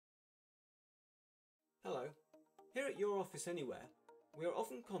Hello. Here at Your Office Anywhere, we are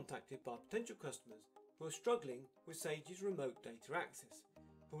often contacted by potential customers who are struggling with Sage's remote data access,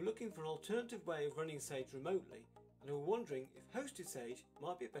 who are looking for an alternative way of running Sage remotely and who are wondering if hosted Sage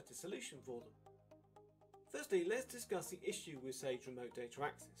might be a better solution for them. Firstly, let's discuss the issue with Sage Remote Data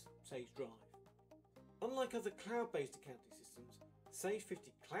Access, Sage Drive. Unlike other cloud-based accounting systems, Sage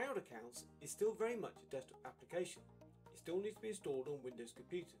 50 Cloud Accounts is still very much a desktop application. It still needs to be installed on Windows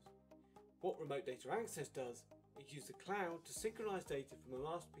computers. What Remote Data Access does is use the cloud to synchronize data from a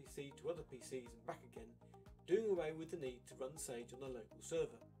master PC to other PCs and back again, doing away with the need to run Sage on a local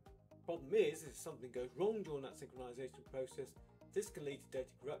server. Problem is, if something goes wrong during that synchronization process, this can lead to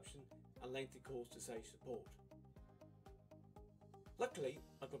data corruption and lengthy calls to Sage support. Luckily,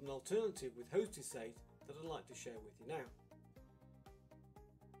 I've got an alternative with hosted Sage that I'd like to share with you now.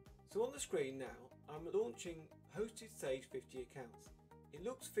 So on the screen now, I'm launching hosted Sage 50 accounts. It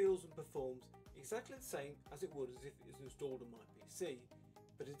looks, feels and performs exactly the same as it would as if it was installed on my PC,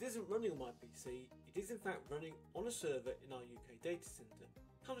 but it isn't running on my PC, it is in fact running on a server in our UK data centre,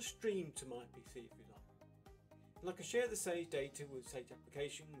 kind of streamed to my PC if you like. And I can share the Sage data with Sage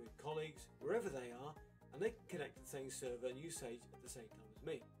application, with colleagues, wherever they are, and they can connect to the same server and use Sage at the same time as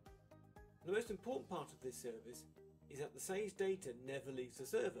me. And the most important part of this service is that the Sage data never leaves the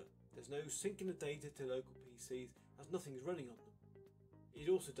server. There's no syncing of data to local PCs as nothing's running on them. It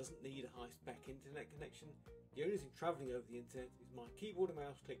also doesn't need a high-spec internet connection. The only thing travelling over the internet is my keyboard and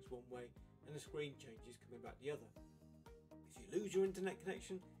mouse clicks one way and the screen changes coming back the other. If you lose your internet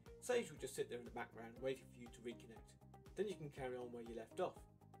connection, Sage will just sit there in the background waiting for you to reconnect. Then you can carry on where you left off.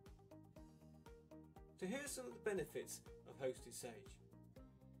 So here are some of the benefits of hosted Sage.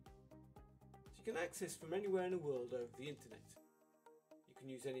 So you can access from anywhere in the world over the internet. You can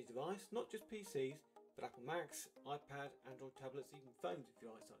use any device, not just PCs, but Apple Macs, iPad, Android tablets, even phones if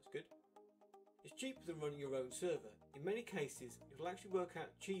your eyesight's good. It's cheaper than running your own server. In many cases, it will actually work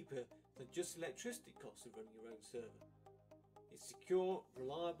out cheaper than just electricity costs of running your own server. It's secure,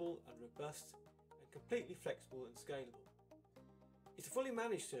 reliable and robust, and completely flexible and scalable. It's a fully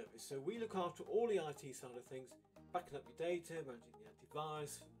managed service, so we look after all the IT side of things, backing up your data, managing the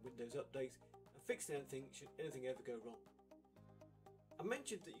antivirus, Windows updates, and fixing anything should anything ever go wrong. I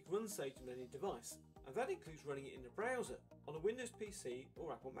mentioned that you can run Sage on any device, and that includes running it in a browser on a Windows PC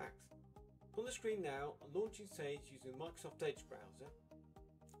or Apple Macs. On the screen now, I'm launching Sage using the Microsoft Edge browser,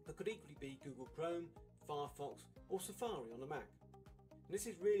 but could equally be Google Chrome, Firefox or Safari on a Mac. And this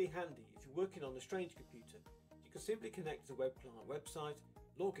is really handy if you're working on a strange computer. You can simply connect to the web client website,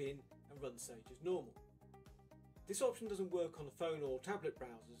 log in and run Sage as normal. This option doesn't work on a phone or tablet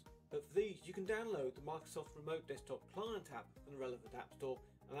browsers, but for these you can download the Microsoft Remote Desktop Client app from the relevant app store,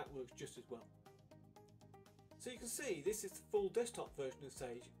 and that works just as well. So you can see this is the full desktop version of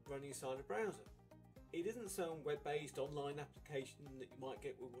Sage running inside a browser. It isn't some web-based online application that you might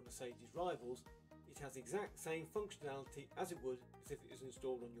get with one of Sage's rivals. It has the exact same functionality as it would as if it was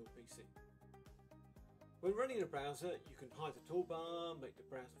installed on your PC. When running in a browser, you can hide the toolbar, make the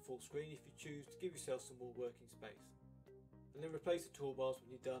browser full screen if you choose to give yourself some more working space, and then replace the toolbars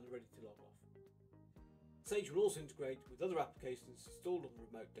when you're done and ready to log off. Sage will also integrate with other applications installed on the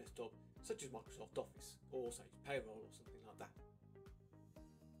remote desktop, such as Microsoft Office or Sage Payroll or something like that.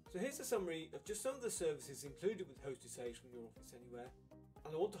 So here's a summary of just some of the services included with hosted Sage from Your Office Anywhere,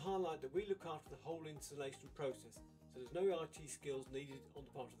 and I want to highlight that we look after the whole installation process, so there's no IT skills needed on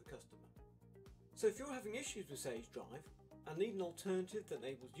the part of the customer. So if you're having issues with Sage Drive and need an alternative that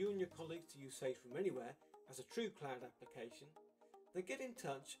enables you and your colleagues to use Sage from anywhere as a true cloud application, then get in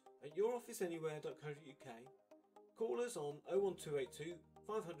touch at yourofficeanywhere.co.uk, call us on 01282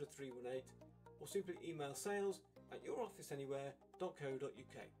 500 318 or simply email sales@yourofficeanywhere.co.uk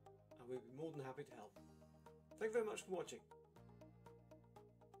and we'll be more than happy to help. Thank you very much for watching.